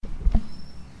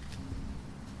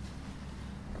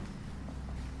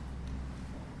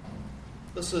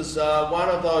This is one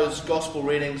of those gospel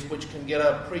readings which can get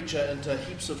a preacher into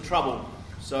heaps of trouble,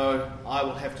 so I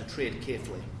will have to tread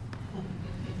carefully.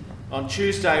 On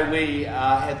Tuesday we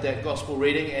had that gospel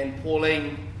reading, and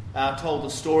Pauline told the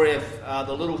story of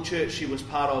the little church she was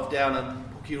part of down in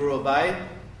Pukerua Bay,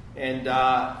 and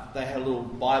they had a little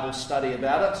Bible study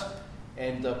about it,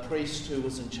 and the priest who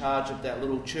was in charge of that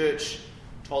little church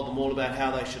told them all about how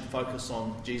they should focus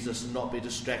on Jesus and not be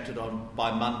distracted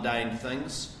by mundane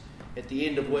things. At the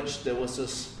end of which there was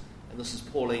this, and this is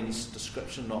Pauline's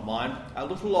description, not mine, a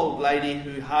little old lady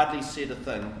who hardly said a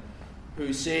thing,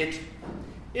 who said,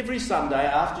 "Every Sunday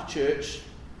after church,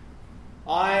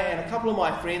 I and a couple of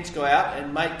my friends go out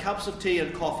and make cups of tea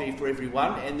and coffee for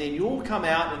everyone, and then you all come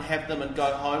out and have them and go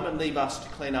home and leave us to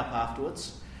clean up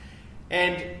afterwards.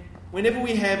 And whenever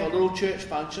we have a little church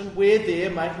function, we're there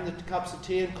making the cups of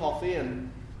tea and coffee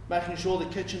and making sure the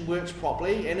kitchen works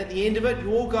properly, and at the end of it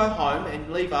you all go home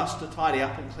and leave us to tidy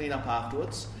up and clean up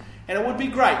afterwards. And it would be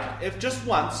great if just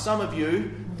once some of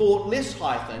you thought less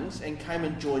high things and came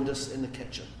and joined us in the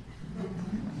kitchen."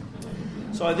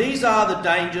 So these are the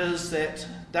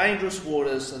dangerous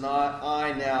waters that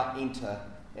I now enter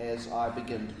as I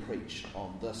begin to preach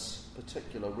on this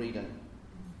particular reading.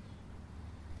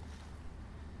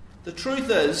 The truth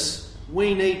is,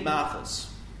 we need Marthas.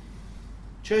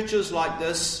 Churches like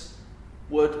this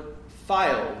would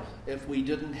fail if we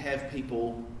didn't have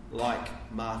people like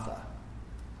Martha.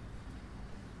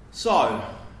 So,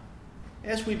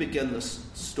 as we begin this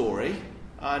story,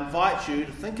 I invite you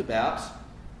to think about,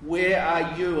 where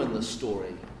are you in this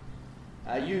story?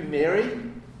 Are you Mary?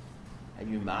 Are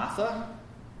you Martha?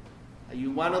 Are you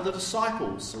one of the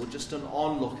disciples or just an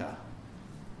onlooker?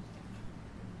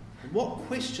 And what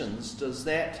questions does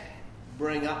that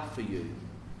bring up for you?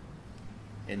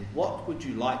 And what would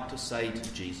you like to say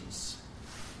to Jesus?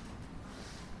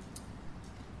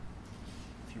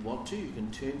 If you want to, you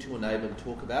can turn to a neighbour and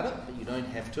talk about it, but you don't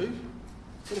have to.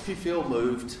 But if you feel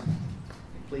moved,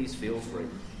 please feel free.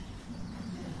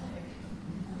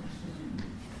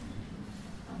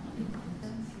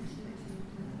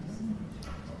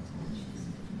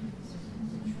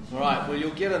 All right, well,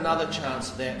 you'll get another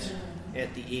chance of that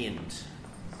at the end.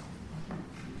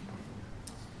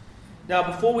 Now,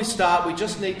 before we start, we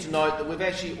just need to note that we've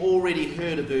actually already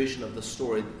heard a version of the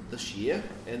story this year,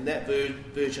 and that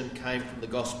version came from the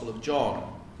Gospel of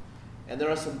John. And there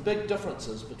are some big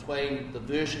differences between the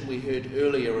version we heard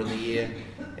earlier in the year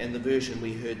and the version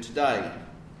we heard today.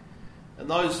 And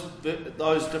those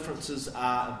differences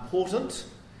are important,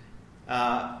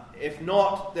 if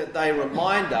not that they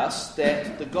remind us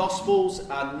that the Gospels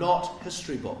are not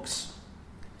history books.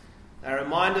 They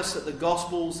remind us that the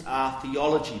Gospels are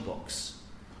theology books.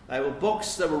 They were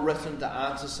books that were written to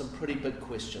answer some pretty big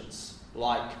questions,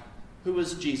 like, who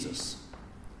is Jesus?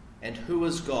 And who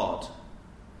is God?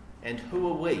 And who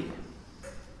are we?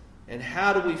 And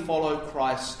how do we follow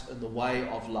Christ in the way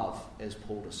of love, as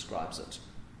Paul describes it?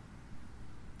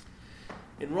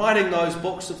 In writing those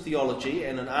books of theology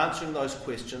and in answering those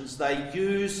questions, they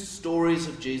used stories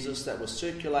of Jesus that were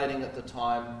circulating at the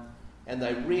time, and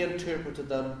they reinterpreted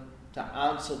them to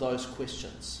answer those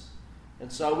questions.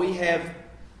 And so we have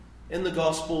in the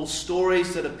Gospels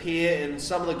stories that appear in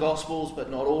some of the Gospels, but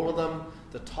not all of them.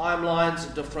 The timelines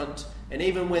are different, and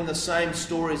even when the same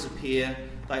stories appear,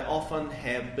 they often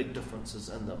have big differences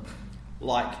in them,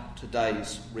 like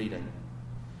today's reading.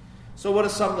 So what are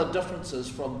some of the differences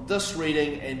from this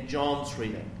reading and John's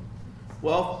reading?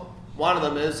 Well, one of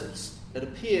them is it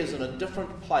appears in a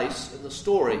different place in the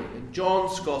story. In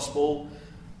John's Gospel,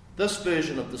 this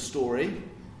version of the story,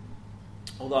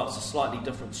 although it's a slightly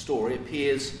different story,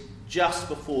 appears just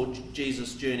before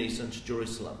Jesus journeys into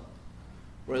Jerusalem,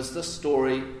 whereas this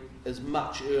story is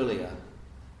much earlier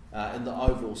in the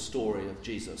overall story of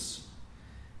Jesus.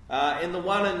 In the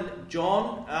one in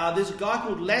John, there's a guy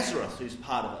called Lazarus who's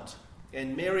part of it,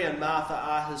 and Mary and Martha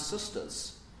are his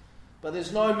sisters. But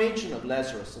there's no mention of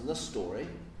Lazarus in this story.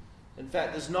 In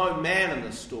fact, there's no man in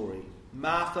this story.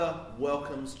 Martha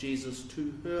welcomes Jesus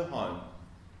to her home.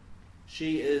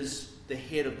 She is the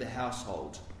head of the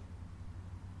household.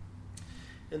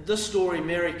 In this story,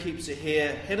 Mary keeps her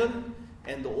hair hidden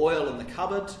and the oil in the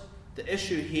cupboard. The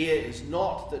issue here is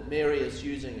not that Mary is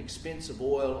using expensive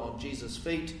oil on Jesus'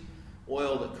 feet,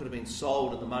 oil that could have been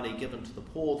sold and the money given to the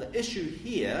poor. The issue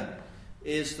here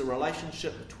is the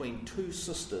relationship between two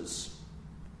sisters.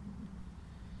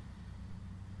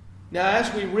 Now,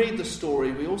 as we read the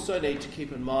story, we also need to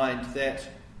keep in mind that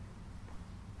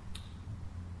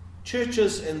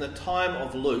churches in the time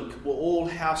of Luke were all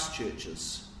house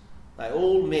churches. They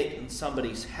all met in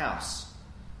somebody's house.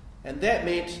 And that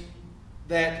meant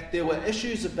that there were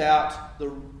issues about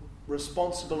the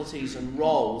responsibilities and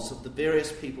roles of the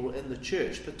various people in the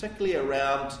church, particularly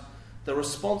around the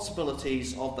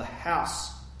responsibilities of the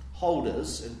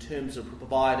householders in terms of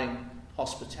providing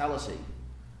hospitality.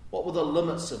 What were the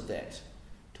limits of that?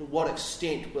 To what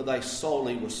extent were they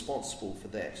solely responsible for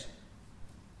that?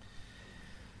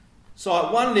 So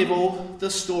at one level,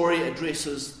 this story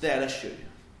addresses that issue.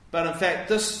 But in fact,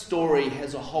 this story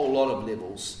has a whole lot of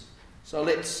levels. So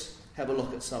let's have a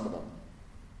look at some of them.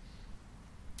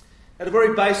 At a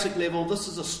very basic level, this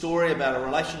is a story about a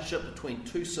relationship between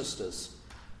two sisters.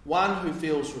 One who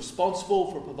feels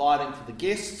responsible for providing for the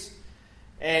guests,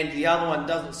 and the other one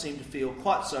doesn't seem to feel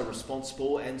quite so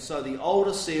responsible, and so the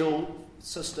older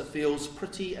sister feels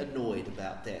pretty annoyed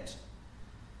about that.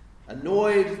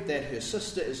 Annoyed that her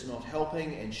sister is not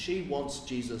helping, and she wants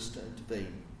Jesus to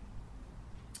intervene.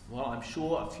 Well, I'm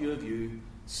sure a few of you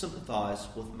sympathise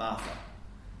with Martha.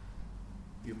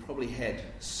 You probably had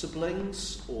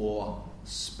siblings or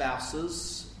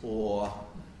spouses or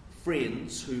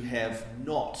friends who have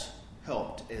not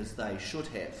helped as they should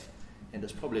have. And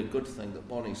it's probably a good thing that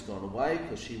Bonnie's gone away,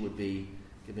 because she would be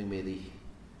giving me the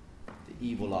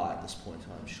evil eye at this point,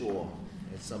 I'm sure,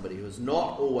 as somebody who has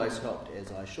not always helped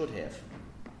as I should have.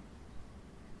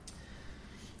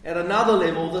 At another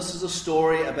level, this is a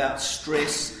story about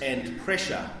stress and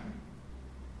pressure.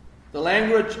 The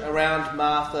language around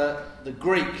Martha, the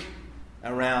Greek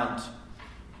around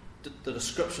the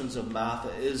descriptions of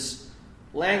Martha, is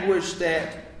language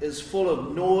that is full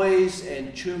of noise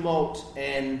and tumult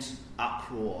and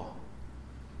uproar.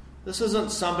 This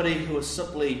isn't somebody who is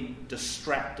simply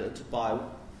distracted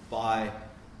by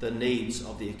the needs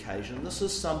of the occasion. This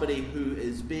is somebody who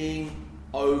is being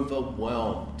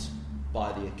overwhelmed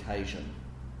by the occasion.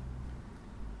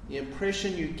 The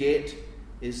impression you get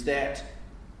is that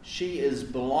she is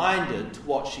blinded to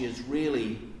what she is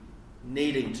really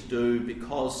needing to do,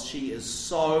 because she is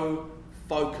so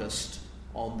focused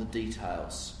on the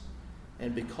details.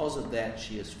 And because of that,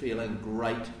 she is feeling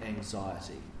great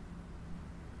anxiety.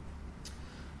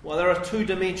 Well, there are two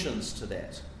dimensions to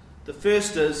that. The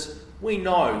first is, we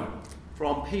know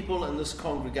from people in this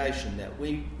congregation that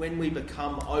when we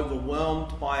become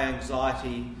overwhelmed by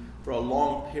anxiety for a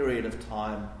long period of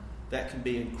time, that can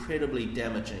be incredibly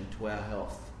damaging to our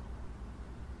health.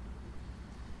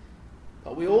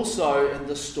 But we also, in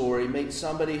this story, meet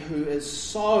somebody who is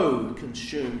so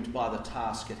consumed by the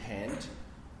task at hand,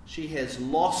 she has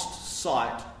lost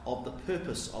sight of the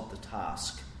purpose of the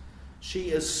task.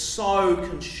 She is so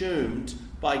consumed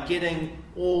by getting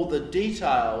all the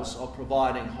details of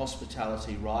providing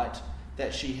hospitality right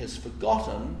that she has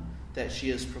forgotten that she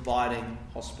is providing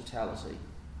hospitality.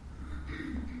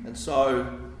 And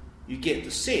so you get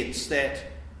the sense that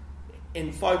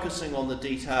in focusing on the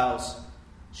details,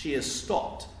 she has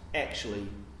stopped actually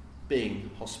being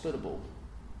hospitable.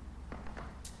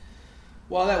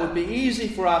 Well, that would be easy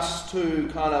for us to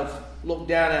kind of look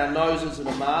down our noses at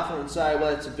a Martha and say,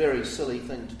 well, that's a very silly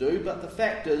thing to do. But the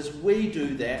fact is, we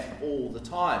do that all the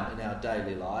time in our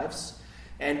daily lives,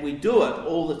 and we do it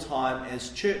all the time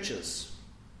as churches.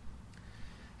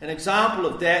 An example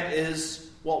of that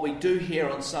is what we do here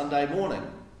on Sunday morning.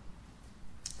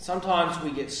 Sometimes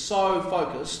we get so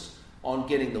focused on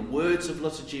getting the words of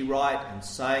liturgy right and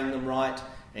saying them right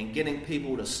and getting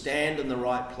people to stand in the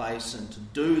right place and to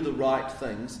do the right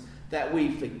things that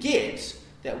we forget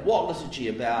that what liturgy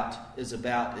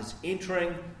is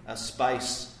entering a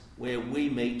space where we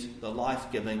meet the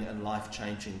life-giving and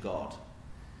life-changing God.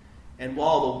 And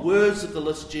while the words of the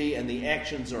liturgy and the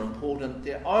actions are important,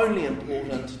 they're only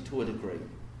important to a degree.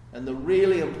 And the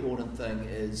really important thing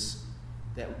is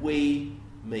that we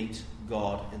meet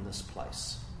God in this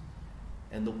place.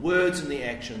 And the words and the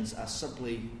actions are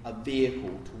simply a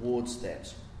vehicle towards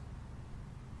that.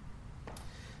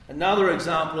 Another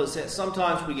example is that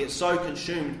sometimes we get so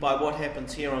consumed by what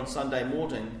happens here on Sunday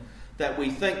morning that we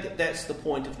think that that's the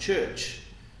point of church.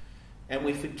 And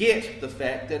we forget the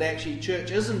fact that actually church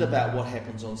isn't about what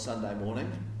happens on Sunday morning.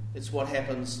 It's what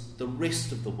happens the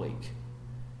rest of the week.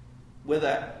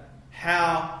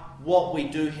 What we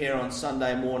do here on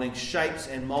Sunday morning shapes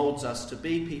and moulds us to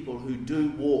be people who do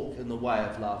walk in the way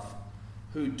of love,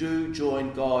 who do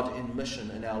join God in mission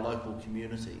in our local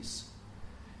communities.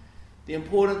 The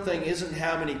important thing isn't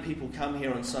how many people come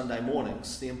here on Sunday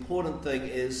mornings. The important thing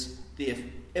is the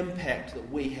impact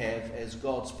that we have as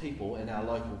God's people in our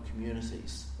local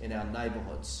communities, in our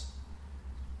neighbourhoods.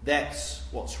 That's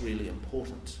what's really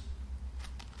important.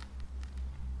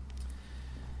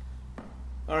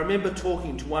 I remember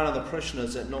talking to one of the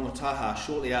parishioners at Nongataha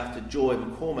shortly after Joy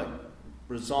McCormick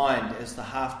resigned as the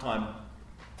half-time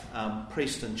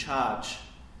priest in charge.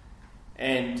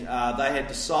 And they had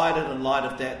decided in light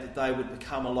of that they would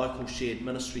become a local shared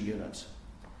ministry unit.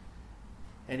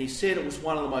 And he said it was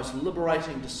one of the most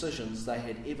liberating decisions they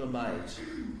had ever made.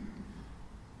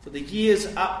 For the years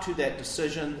up to that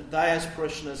decision, they as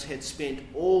parishioners had spent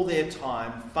all their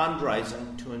time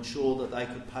fundraising to ensure that they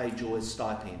could pay Joy's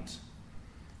stipend.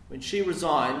 When she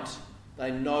resigned,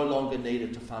 they no longer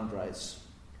needed to fundraise.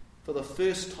 For the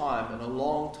first time in a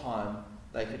long time,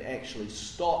 they could actually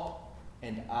stop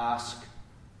and ask,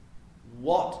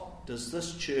 what does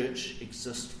this church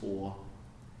exist for?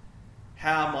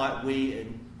 How might we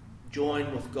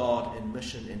join with God in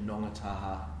mission in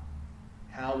Nongataha?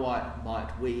 How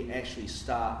might we actually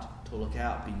start to look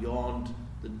out beyond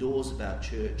the doors of our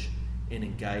church and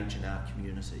engage in our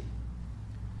community?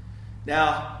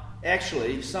 Now,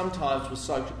 actually, sometimes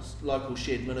with local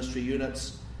shared ministry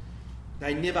units,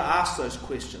 they never ask those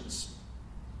questions.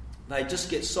 They just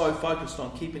get so focused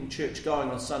on keeping church going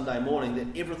on Sunday morning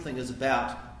that everything is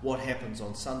about what happens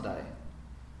on Sunday.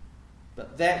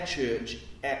 But that church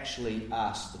actually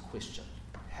asked the question,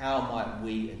 how might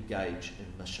we engage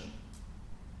in mission?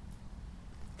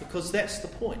 Because that's the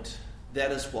point.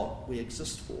 That is what we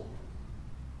exist for.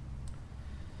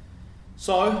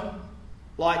 So,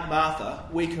 like Martha,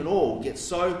 we can all get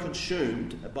so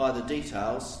consumed by the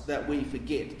details that we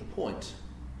forget the point.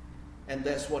 And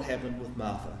that's what happened with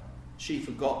Martha. She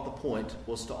forgot the point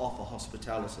was to offer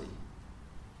hospitality.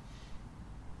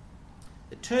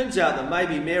 It turns out that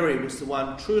maybe Mary was the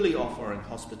one truly offering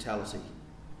hospitality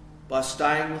by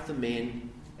staying with the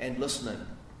men and listening.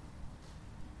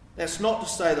 That's not to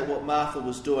say that what Martha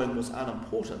was doing was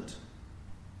unimportant,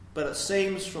 but it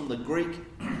seems from the Greek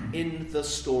in this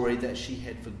story that she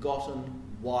had forgotten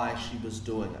why she was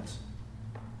doing it.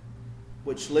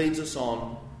 Which leads us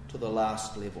on to the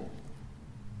last level.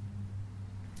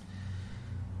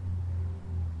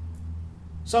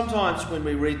 Sometimes when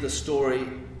we read this story,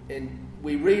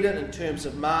 we read it in terms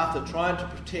of Martha trying to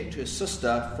protect her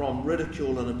sister from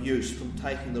ridicule and abuse, from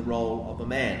taking the role of a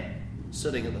man,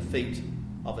 sitting at the feet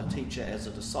of a teacher as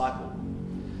a disciple.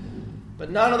 But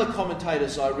none of the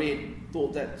commentators I read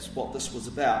thought that's what this was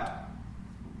about.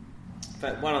 In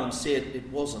fact, one of them said it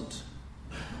wasn't.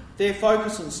 Their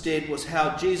focus instead was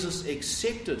how Jesus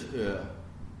accepted her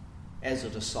as a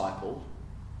disciple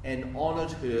and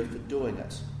honoured her for doing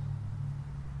it.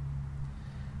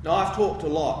 Now, I've talked a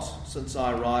lot since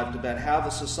I arrived about how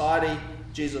the society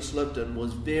Jesus lived in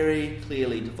was very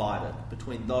clearly divided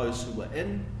between those who were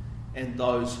in and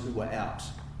those who were out.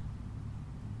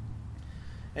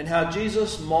 And how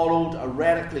Jesus modelled a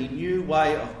radically new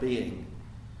way of being.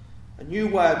 A new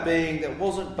way of being that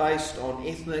wasn't based on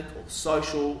ethnic or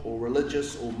social or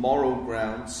religious or moral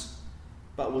grounds,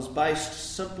 but was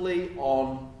based simply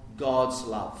on God's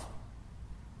love.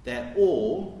 That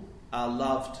all are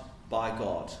loved by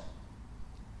God.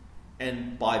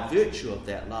 And by virtue of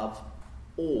that love,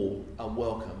 all are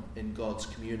welcome in God's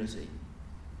community.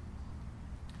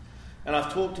 And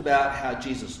I've talked about how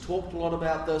Jesus talked a lot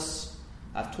about this.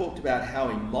 I've talked about how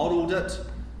he modelled it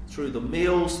through the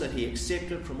meals that he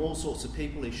accepted from all sorts of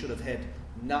people he should have had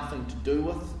nothing to do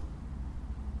with.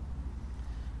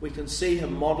 We can see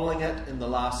him modelling it in the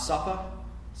Last Supper,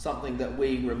 something that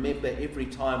we remember every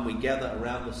time we gather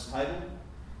around this table,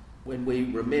 when we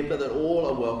remember that all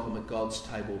are welcome at God's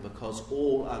table because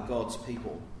all are God's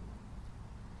people.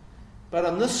 But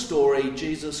in this story,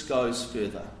 Jesus goes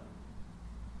further.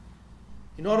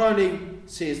 He not only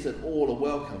says that all are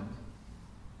welcome,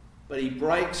 but he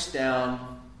breaks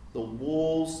down the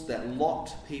walls that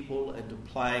locked people into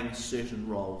playing certain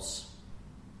roles.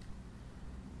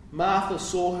 Martha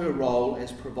saw her role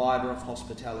as provider of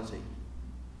hospitality.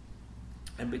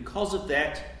 And because of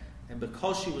that, and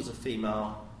because she was a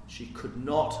female, she could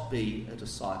not be a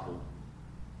disciple.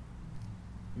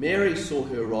 Mary saw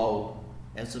her role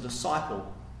as a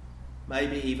disciple,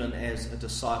 maybe even as a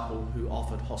disciple who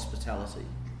offered hospitality.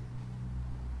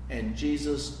 And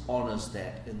Jesus honours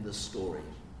that in this story.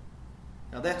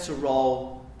 Now that's a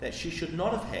role that she should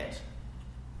not have had,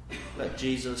 but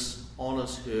Jesus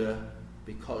honours her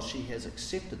because she has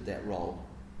accepted that role.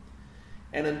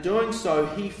 And in doing so,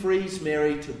 he frees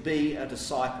Mary to be a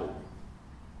disciple,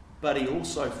 but he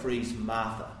also frees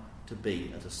Martha to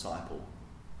be a disciple.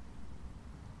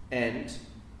 And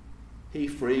he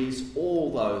frees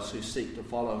all those who seek to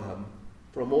follow him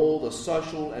from all the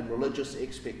social and religious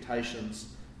expectations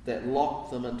that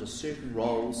lock them into certain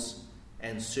roles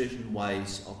and certain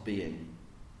ways of being.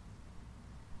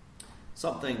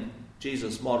 Something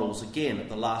Jesus models again at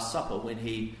the Last Supper when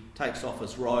he takes off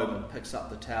his robe and picks up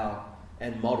the towel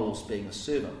and models being a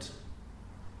servant.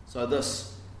 So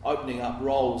this opening up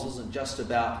roles isn't just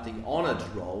about the honoured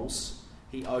roles.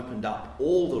 He opened up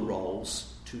all the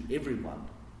roles to everyone.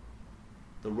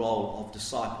 The role of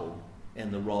disciple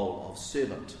and the role of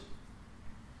servant.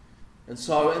 And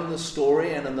so in the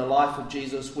story and in the life of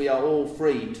Jesus, we are all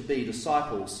free to be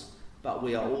disciples, but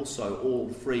we are also all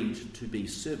freed to be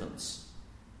servants.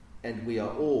 And we are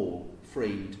all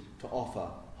freed to offer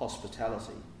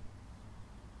hospitality.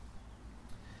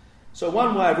 So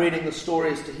one way of reading the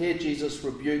story is to hear Jesus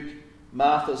rebuke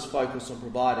Martha's focus on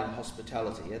providing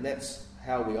hospitality, and that's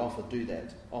how we often do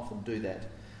that.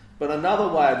 But another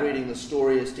way of reading the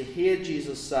story is to hear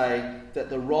Jesus say that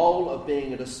the role of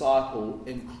being a disciple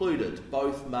included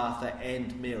both Martha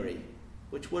and Mary,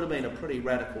 which would have been a pretty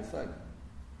radical thing.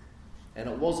 And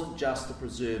it wasn't just the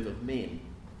preserve of men.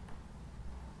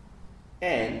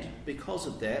 And because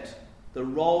of that, the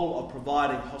role of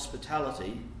providing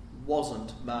hospitality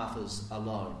wasn't Martha's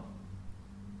alone.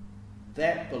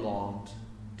 That belonged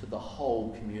to the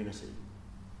whole community.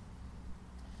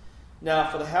 Now,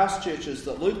 for the house churches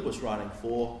that Luke was writing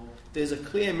for, there's a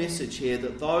clear message here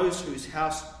that those whose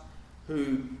house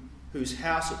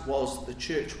it was that the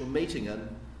church were meeting in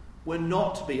were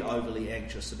not to be overly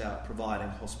anxious about providing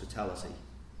hospitality.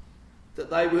 That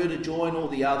they were to join all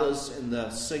the others in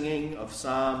the singing of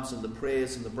psalms and the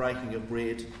prayers and the breaking of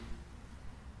bread,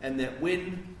 and that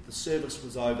when the service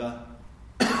was over,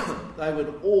 they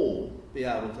would all be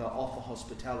able to offer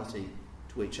hospitality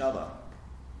to each other.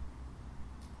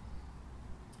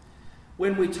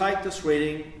 When we take this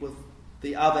reading with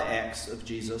the other acts of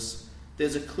Jesus,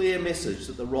 there's a clear message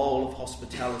that the role of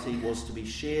hospitality was to be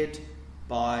shared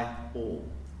by all.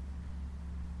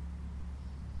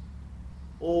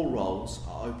 All roles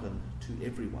are open to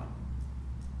everyone.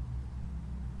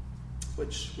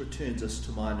 Which returns us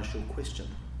to my initial question.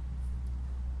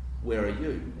 Where are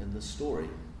you in this story?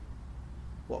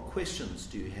 What questions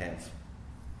do you have?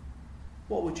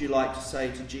 What would you like to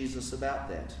say to Jesus about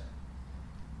that?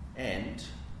 And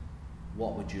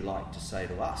what would you like to say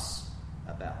to us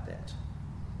about that?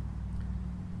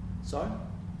 So,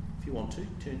 if you want to,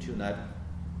 turn to your neighbour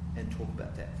and talk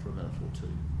about that for a minute or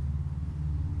two.